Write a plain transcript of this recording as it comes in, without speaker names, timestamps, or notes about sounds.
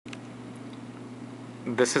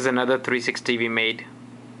This is another 360 we made,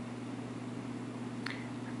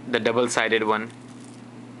 the double-sided one.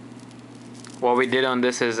 What we did on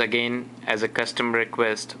this is, again, as a custom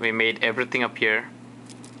request, we made everything up here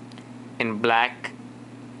in black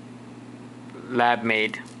lab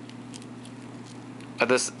made.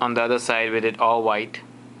 On the other side we did all white,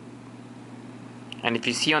 and if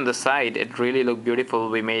you see on the side, it really looked beautiful.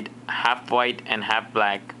 We made half white and half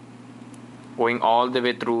black, going all the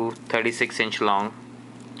way through 36-inch long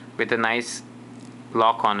with a nice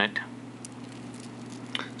lock on it.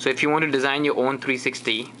 So if you want to design your own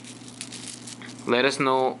 360, let us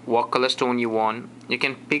know what color stone you want. You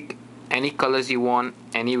can pick any colors you want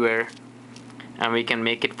anywhere and we can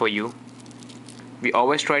make it for you. We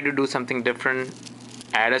always try to do something different.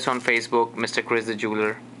 Add us on Facebook, Mr. Chris the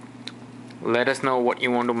Jeweler. Let us know what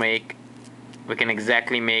you want to make. We can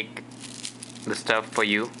exactly make the stuff for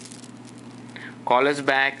you. Call us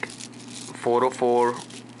back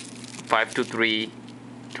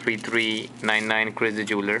 404-523-3399 Chris the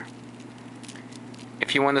Jeweler.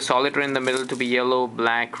 If you want the solitaire in the middle to be yellow,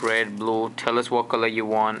 black, red, blue, tell us what color you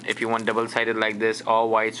want. If you want double-sided like this, all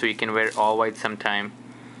white, so you can wear all white sometime.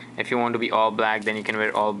 If you want to be all black, then you can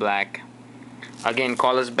wear all black. Again,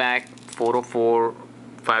 call us back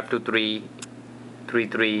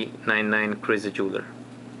 404-523-3399 Chris the Jeweler.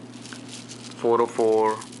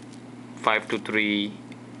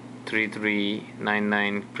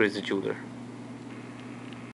 404-523-3399 Chris the Jeweler.